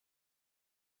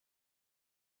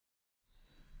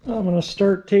I'm going to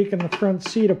start taking the front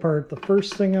seat apart. The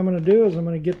first thing I'm going to do is I'm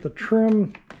going to get the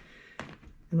trim.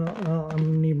 I'm going to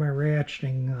need my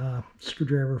ratcheting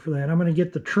screwdriver for that. I'm going to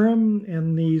get the trim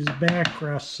and these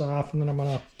backrests off, and then I'm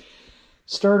going to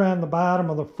start on the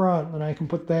bottom of the front, and I can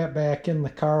put that back in the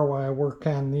car while I work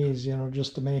on these, you know,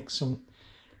 just to make some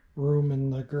room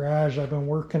in the garage. I've been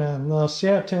working on this.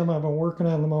 Yeah, Tim, I've been working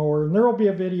on the mower, and there will be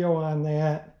a video on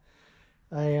that.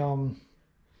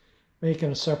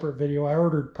 Making a separate video. I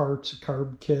ordered parts, a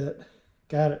carb kit.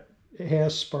 Got it. It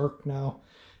has spark now.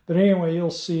 But anyway,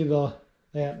 you'll see that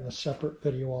in a separate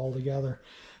video altogether.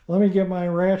 Let me get my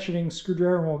ratcheting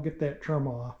screwdriver and we'll get that trim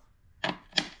off.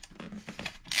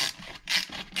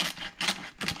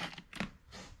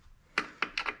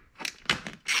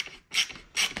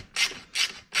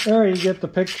 There, you get the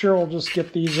picture. We'll just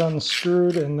get these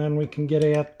unscrewed and then we can get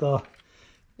at the,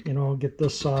 you know, get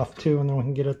this off too, and then we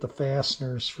can get at the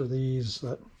fasteners for these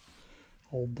that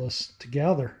hold this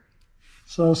together.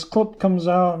 So this clip comes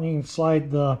out and you can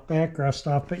slide the backrest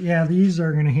off, but yeah, these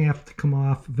are going to have to come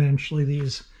off eventually,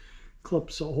 these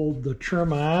clips that hold the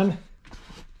trim on,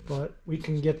 but we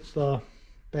can get the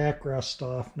backrest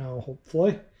off now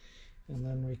hopefully, and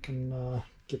then we can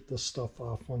get this stuff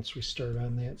off once we start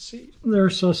on that seat.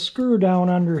 There's a screw down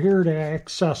under here to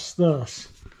access this.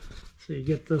 So you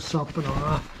get this up and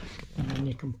off, and then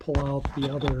you can pull out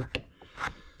the other.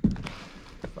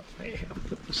 I have to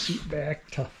put the seat back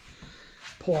to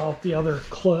pull out the other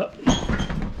clip.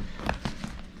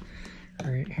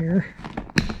 Right here.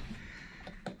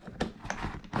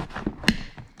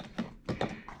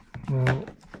 Well,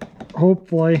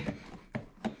 hopefully,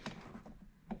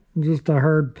 just a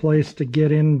hard place to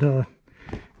get into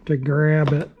to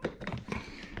grab it.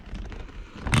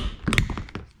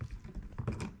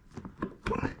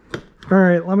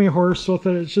 Alright, let me horse with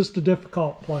it. It's just a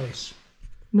difficult place.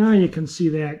 Now you can see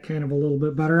that kind of a little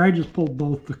bit better. I just pulled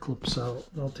both the clips out.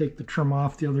 I'll take the trim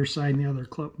off the other side and the other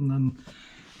clip, and then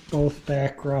both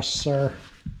backrests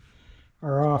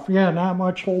are off. Yeah, not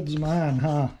much holds them on,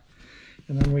 huh?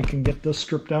 And then we can get this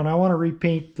stripped down. I want to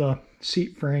repaint the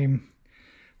seat frame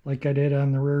like I did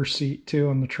on the rear seat too,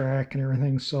 on the track and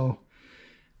everything. So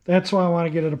that's why I want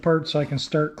to get it apart, so I can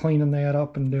start cleaning that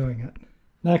up and doing it.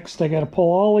 Next, I got to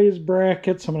pull all these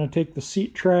brackets. I'm going to take the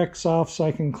seat tracks off so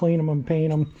I can clean them and paint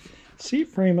them. Seat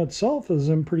frame itself is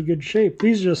in pretty good shape.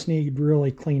 These just need really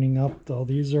cleaning up though.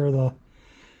 These are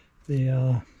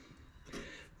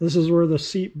this is where the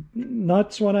seat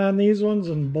nuts went on these ones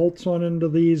and bolts went into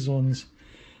these ones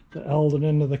that held it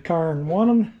into the car. And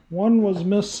one was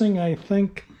missing, I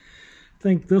think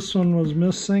this one was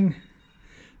missing.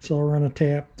 So I'll run a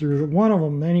tap through one of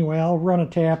them. Anyway, I'll run a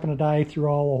tap and a die through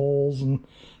all the holes and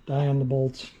die on the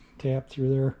bolts, tap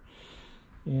through there.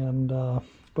 And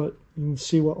but you can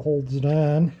see what holds it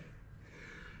on.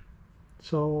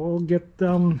 So we'll get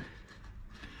them.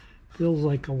 Feels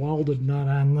like a welded nut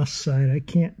on this side. I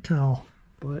can't tell,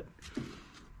 but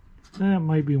that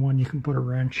might be one you can put a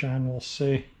wrench on. We'll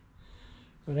see.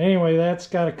 But anyway, that's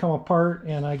got to come apart,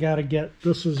 and I got to get,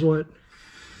 this is what,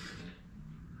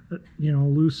 you know,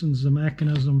 loosens the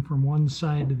mechanism from one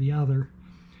side to the other.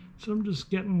 So I'm just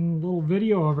getting a little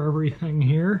video of everything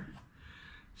here.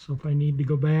 So if I need to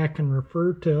go back and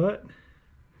refer to it,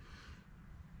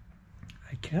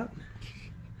 I can.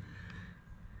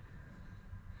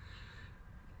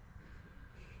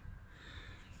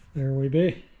 There we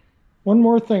be. One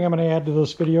more thing I'm going to add to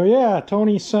this video. Yeah,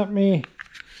 Tony sent me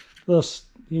this.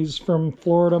 He's from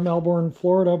Florida, Melbourne,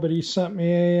 Florida, but he sent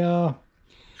me a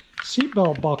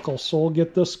seatbelt buckle, so we'll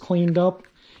get this cleaned up.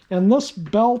 And this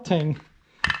belting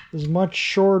is much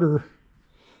shorter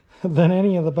than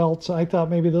any of the belts. I thought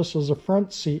maybe this was a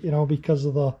front seat, you know, because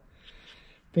of the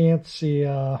fancy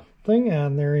thing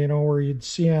on there, you know, where you'd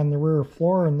see on the rear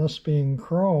floor, and this being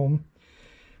chrome.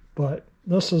 But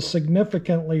this is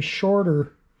significantly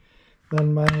shorter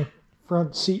than my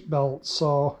front seat belt,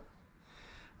 so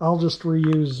I'll just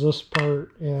reuse this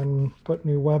part and put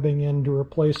new webbing in to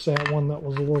replace that one that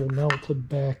was a little melted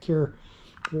back here.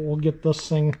 We'll get this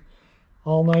thing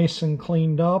all nice and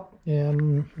cleaned up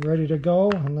and ready to go,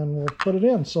 and then we'll put it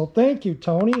in. So thank you,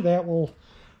 Tony. That will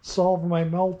solve my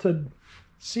melted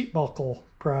seat buckle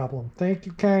problem. Thank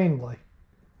you kindly.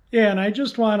 Yeah, and I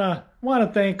just want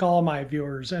to thank all my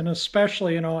viewers, and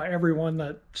especially, you know, everyone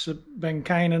that's been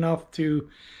kind enough to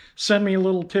send me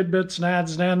little tidbits and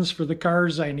odds and ends for the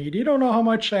cars I need. You don't know how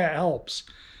much that helps.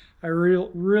 I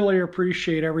really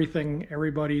appreciate everything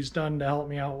everybody's done to help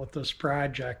me out with this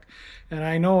project. And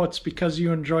I know it's because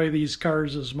you enjoy these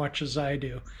cars as much as I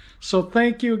do. So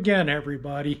thank you again,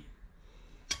 everybody.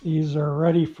 These are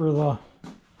ready for the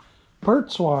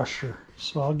parts washer.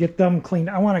 So I'll get them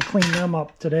cleaned. I want to clean them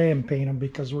up today and paint them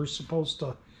because we're supposed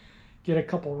to get a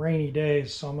couple rainy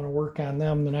days. So I'm going to work on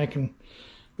them. Then I can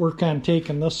work on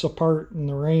taking this apart in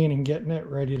the rain and getting it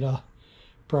ready to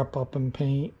prep up and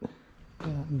paint.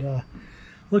 And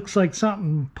looks like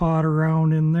something pawed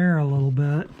around in there a little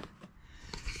bit.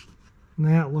 And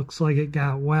that looks like it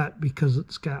got wet because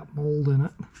it's got mold in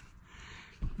it.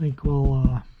 I think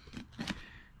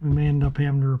we may end up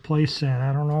having to replace that.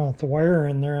 I don't know. With the wire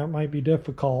in there, it might be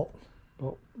difficult,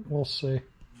 but we'll see.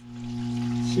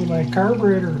 See, my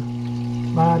carburetor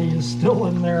body is still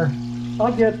in there.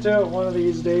 I'll get to it one of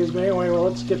these days, but anyway, well,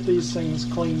 let's get these things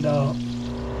cleaned up.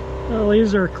 Well,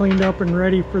 these are cleaned up and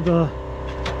ready for the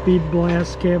bead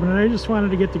blast cabinet. I just wanted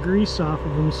to get the grease off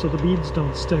of them so the beads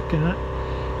don't stick in it.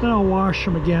 Then I'll wash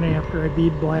them again after I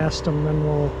bead blast them. Then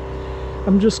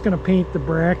I'm just going to paint the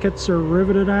brackets they're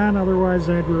riveted on. Otherwise,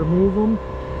 I'd remove them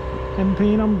and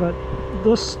paint them. But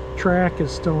this track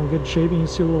is still in good shape. You can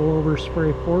see a little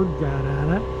overspray Ford got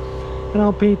on it. And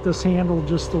I'll paint this handle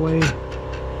just the way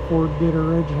Ford did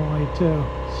originally too.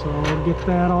 So I'll get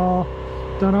that all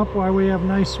done up while we have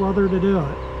nice weather to do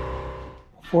it.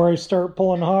 Before I start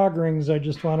pulling hog rings, I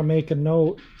just want to make a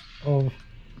note of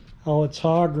how it's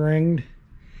hog ringed.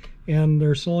 And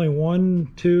there's only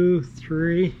 1, 2,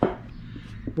 3,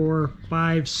 4,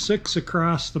 5, 6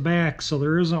 across the back, so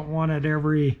there isn't one at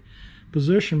every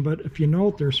position. But if you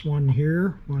note, there's one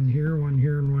here, one here, one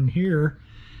here, and one here,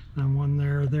 and one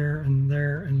there, there, and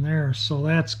there, and there. So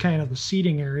that's kind of the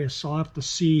seating area. So I'll have to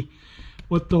see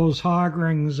what those hog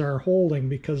rings are holding,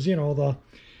 because, you know, the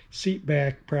seat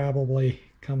back probably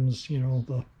comes, you know,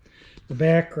 the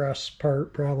backrest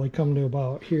part probably come to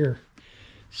about here.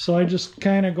 So I just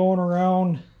kind of going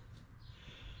around.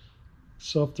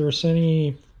 So if there's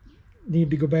any need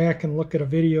to go back and look at a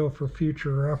video for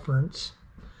future reference,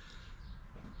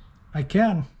 I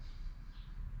can.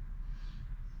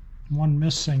 One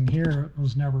missing here, it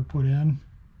was never put in.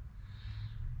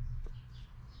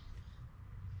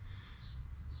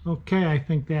 Okay, I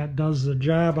think that does the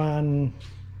job on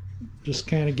just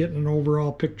kind of getting an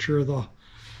overall picture of the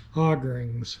hog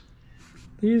rings.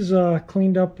 These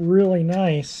cleaned up really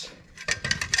nice.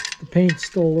 The paint's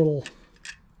still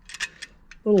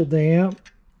a little damp.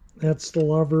 That's the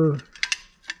lever.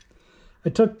 I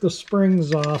took the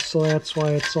springs off, so that's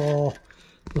why it's all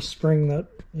the spring that,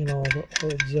 you know, that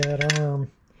holds that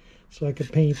arm. So I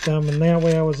could paint them, and that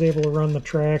way I was able to run the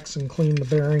tracks and clean the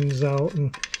bearings out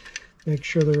and make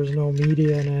sure there's no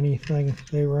media in anything.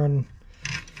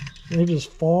 They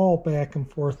just fall back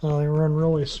and forth now. They run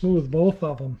really smooth, both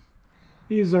of them.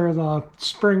 These are the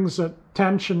springs that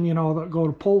tension, you know, that go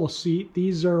to pull the seat.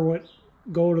 These are what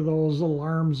go to those little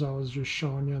arms I was just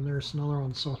showing you, and there's another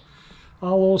one. So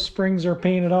all those springs are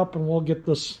painted up, and we'll get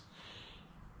this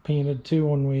painted too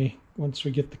once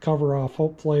we get the cover off.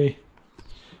 Hopefully it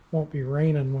won't be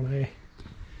raining when I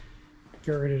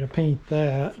get ready to paint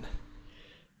that.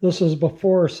 This is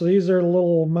before, so these are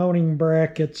little mounting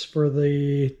brackets for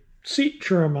the seat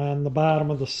trim on the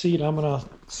bottom of the seat. I'm going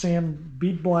to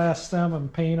bead blast them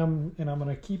and paint them, and I'm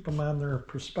going to keep them on their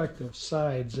prospective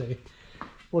sides. They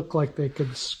look like they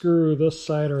could screw this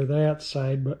side or that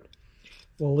side, but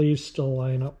will these still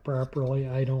line up properly?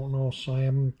 I don't know, so I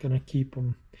am going to keep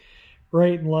them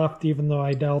right and left, even though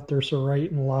I doubt there's a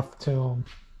right and left to them.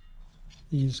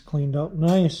 These cleaned up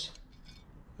nice.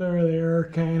 There they are,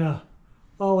 kind of.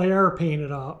 All they are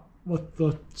painted up with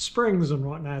the springs and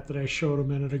whatnot that I showed a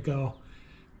minute ago.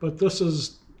 But this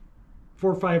is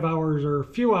 4 or 5 hours, or a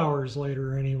few hours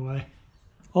later anyway.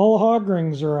 All the hog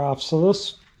rings are off. So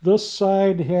this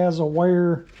side has a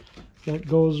wire that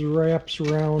wraps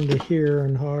around to here,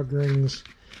 and hog rings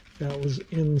that was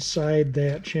inside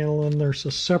that channel. And there's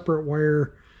a separate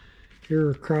wire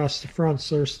here across the front.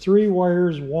 So there's 3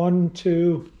 wires, 1,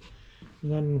 2,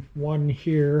 and then 1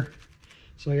 here.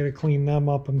 So I got to clean them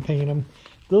up and paint them.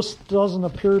 This doesn't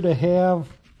appear to have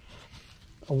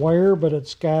a wire, but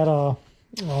it's got a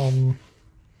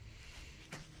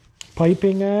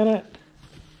piping on it.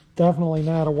 Definitely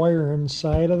not a wire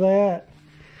inside of that.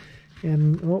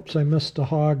 And oops, I missed a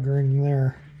hog ring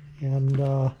there.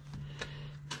 And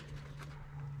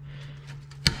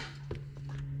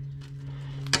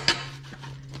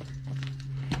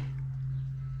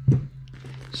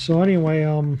so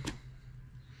anyway,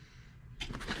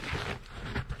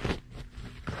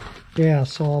 yeah,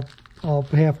 so I'll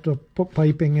have to put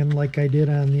piping in like I did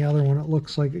on the other one. It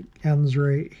looks like it ends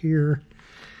right here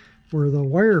where the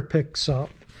wire picks up.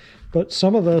 But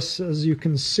some of this, as you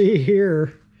can see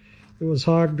here, it was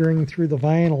hog ringed through the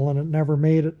vinyl, and it never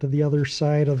made it to the other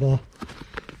side of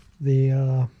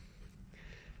the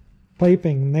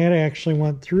piping, and that actually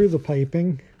went through the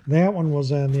piping. That one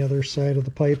was on the other side of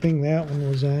the piping, that one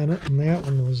was on it, and that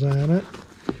one was on it,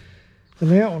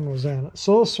 and that one was on it.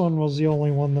 So this one was the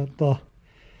only one that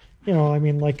you know, I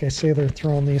mean, like I say, they're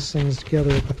throwing these things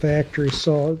together at the factory,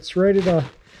 so it's ready to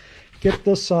get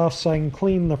this off so I can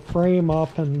clean the frame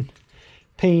up and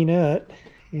paint it.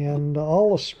 And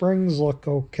all the springs look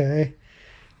okay.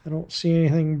 I don't see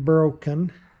anything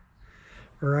broken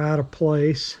or out of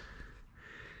place.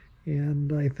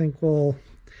 And I think, well,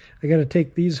 I got to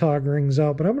take these hog rings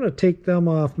out, but I'm going to take them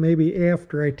off maybe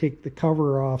after I take the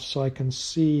cover off so I can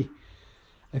see.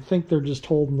 I think they're just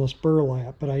holding this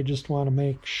burlap, but I just want to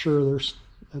make sure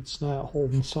it's not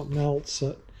holding something else.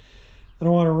 That I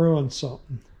don't want to ruin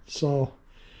something. So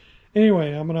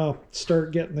anyway, I'm going to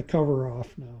start getting the cover off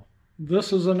now.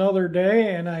 This is another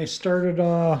day, and I started,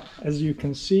 as you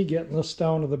can see, getting this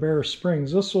down to the bare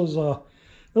springs. This was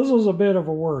a bit of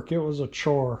a work. It was a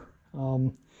chore.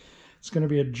 It's going to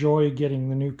be a joy getting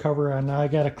the new cover on. Now I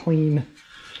got to clean.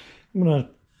 I'm going to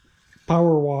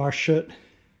power wash it,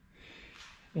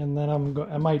 and then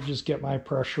I might just get my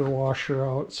pressure washer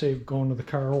out, save going to the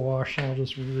car wash, and I'll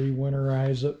just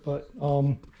re-winterize it. But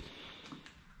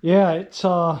yeah, it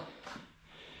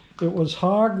was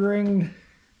hog ringed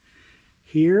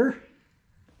here.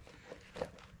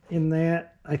 In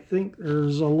that, I think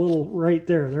there's a little right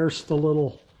there. There's the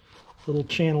little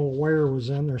channel wire was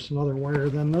in. There's another wire.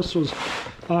 Then this was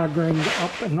hog ringed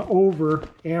up and over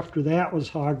after that was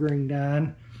hog ringed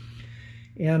on.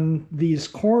 And these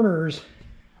corners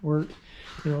were,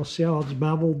 you know, see how it's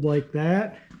beveled like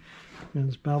that? And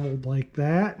it's beveled like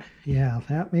that. Yeah,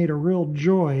 that made a real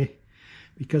joy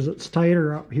because it's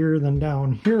tighter up here than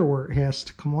down here where it has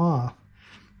to come off.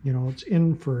 You know, it's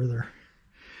in further.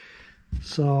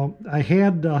 So I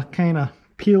had to kind of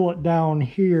peel it down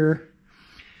here,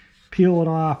 peel it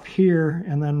off here,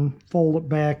 and then fold it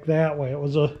back that way. It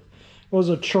was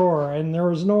a chore, and there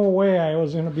was no way I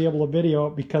was going to be able to video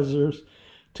it because there's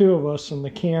two of us and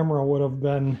the camera would have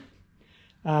been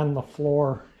on the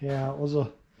floor. Yeah,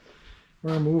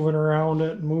 we're moving around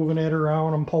it, moving it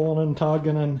around and pulling and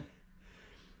tugging and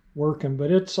working,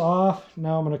 but it's off.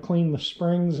 Now I'm going to clean the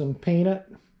springs and paint it.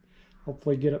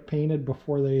 Hopefully get it painted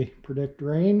before they predict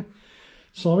rain.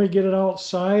 So let me get it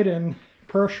outside and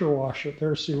pressure wash it.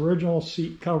 There's the original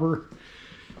seat cover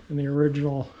and the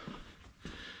original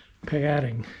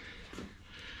padding.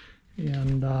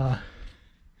 And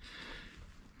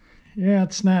yeah,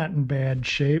 it's not in bad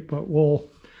shape, but we'll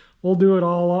do it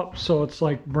all up so it's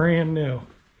like brand new.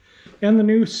 And the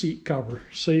new seat cover.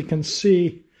 So you can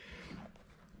see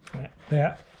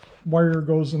that wire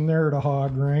goes in there to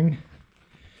hog ring.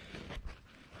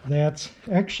 That's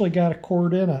actually got a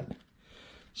cord in it,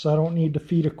 so I don't need to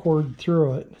feed a cord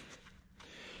through it.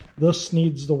 This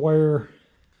needs the wires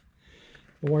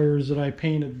that I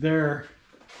painted there,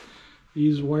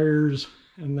 these wires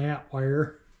and that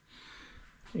wire,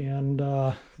 and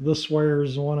this wire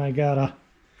is the one I gotta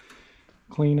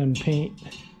clean and paint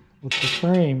with the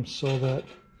frame so that,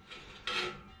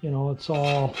 you know, it's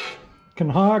all can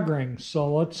hog ring.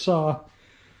 So let's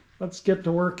get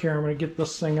to work here. I'm going to get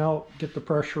this thing out, get the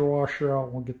pressure washer out,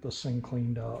 and we'll get this thing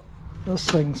cleaned up. This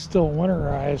thing's still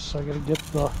winterized, so I got to get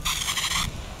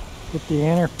the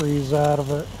antifreeze out of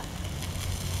it.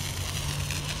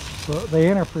 So the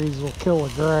antifreeze will kill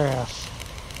the grass.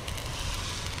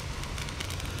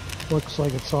 Looks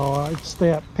like it's all out. It's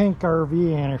that pink RV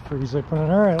antifreeze I put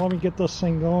in. All right, let me get this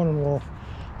thing going and we'll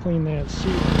clean that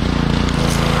seat.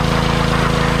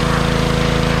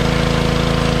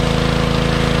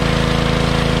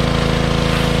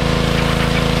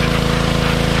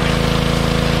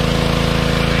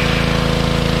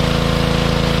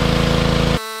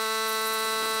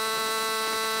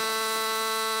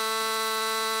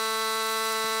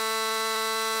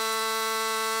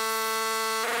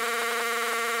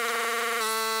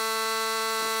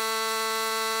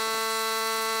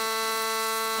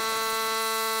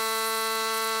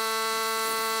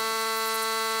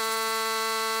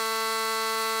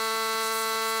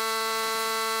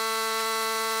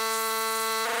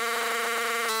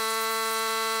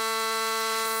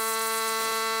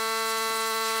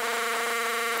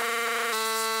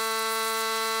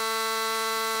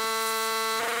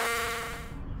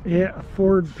 Yeah,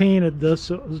 Ford painted this.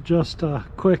 It was just a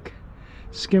quick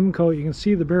skim coat. You can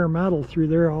see the bare metal through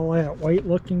there. All that white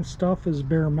looking stuff is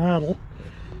bare metal.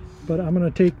 But I'm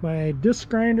going to take my disc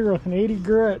grinder with an 80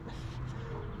 grit,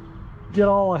 get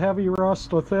all the heavy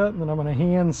rust with it, and then I'm going to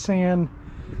hand sand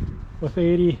with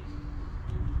 80.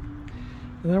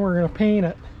 And then we're going to paint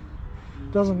it.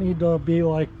 It doesn't need to be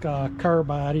like car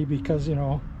body because, you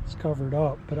know, It's covered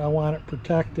up, but I want it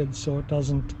protected so it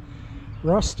doesn't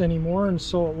rust anymore and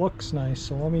so it looks nice.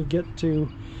 So let me get to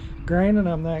grinding.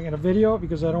 I'm not going to video it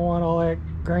because I don't want all that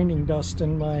grinding dust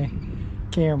in my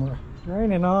camera.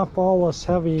 Grinding off all this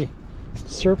heavy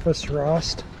surface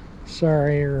rust.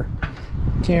 Sorry, your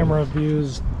camera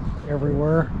views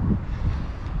everywhere.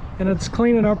 And it's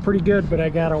cleaning up pretty good, but I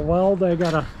got a weld. I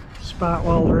got a spot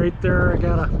weld right there I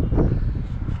gotta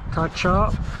touch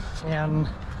up, and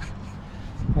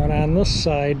one on this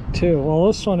side too. Well,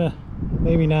 this one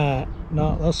maybe not.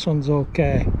 No, this one's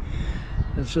okay.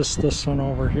 It's just this one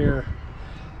over here.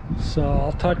 So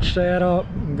I'll touch that up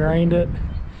and grind it,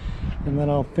 and then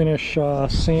I'll finish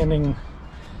sanding.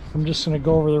 I'm just going to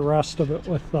go over the rest of it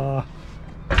with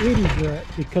 80 grit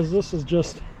because this is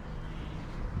just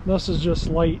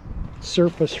light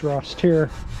surface rust here.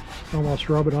 Almost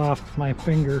rub it off my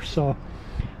finger. So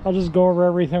I'll just go over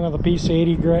everything with a piece of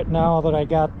 80 grit now that I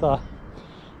got the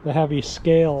heavy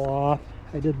scale off.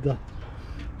 I did the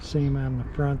same on the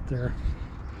front there.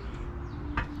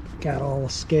 Got all the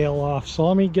scale off. So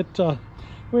let me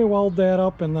weld that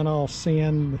up, and then I'll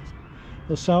sand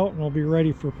this out and we'll be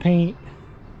ready for paint.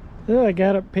 Yeah, I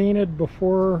got it painted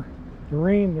before the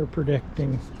rain they're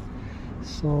predicting,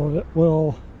 so it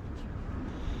will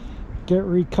get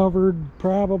recovered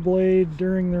probably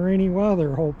during the rainy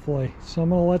weather, hopefully. So I'm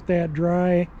gonna let that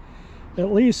dry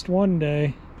at least one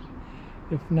day,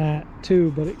 if not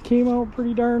two, but it came out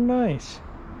pretty darn nice.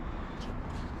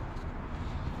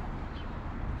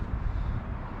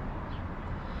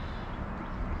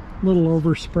 Little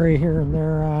overspray here and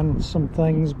there on some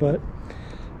things, but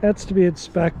that's to be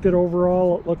expected.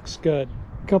 Overall it looks good.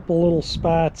 A couple little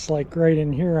spots like right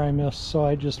in here I missed, so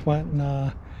I just went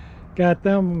and got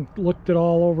them, looked it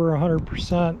all over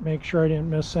 100%, make sure I didn't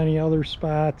miss any other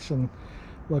spots, and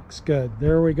looks good.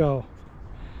 There we go.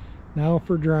 Now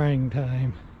for drying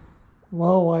time.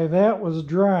 Well, while that was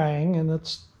drying, and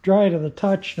it's dry to the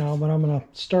touch now, but I'm gonna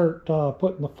start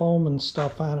putting the foam and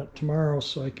stuff on it tomorrow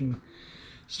so I can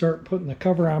start putting the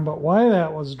cover on. But while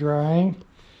that was drying,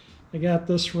 I got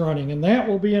this running, and that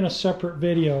will be in a separate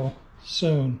video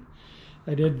soon.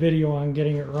 I did video on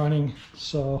getting it running,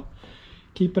 so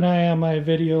keep an eye on my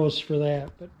videos for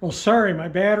that. But, well, sorry, my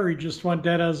battery just went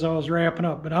dead as I was wrapping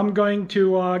up, but I'm going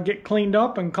to get cleaned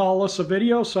up and call this a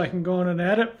video so I can go in and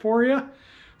edit for you.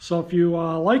 So if you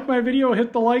like my video,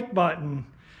 hit the like button.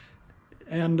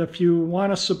 And if you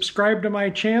want to subscribe to my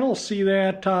channel, see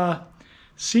that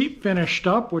seat finished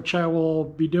up, which I will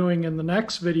be doing in the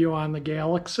next video on the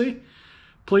Galaxie.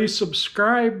 Please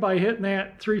subscribe by hitting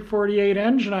that 348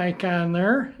 engine icon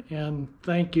there, and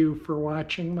thank you for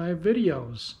watching my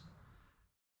videos.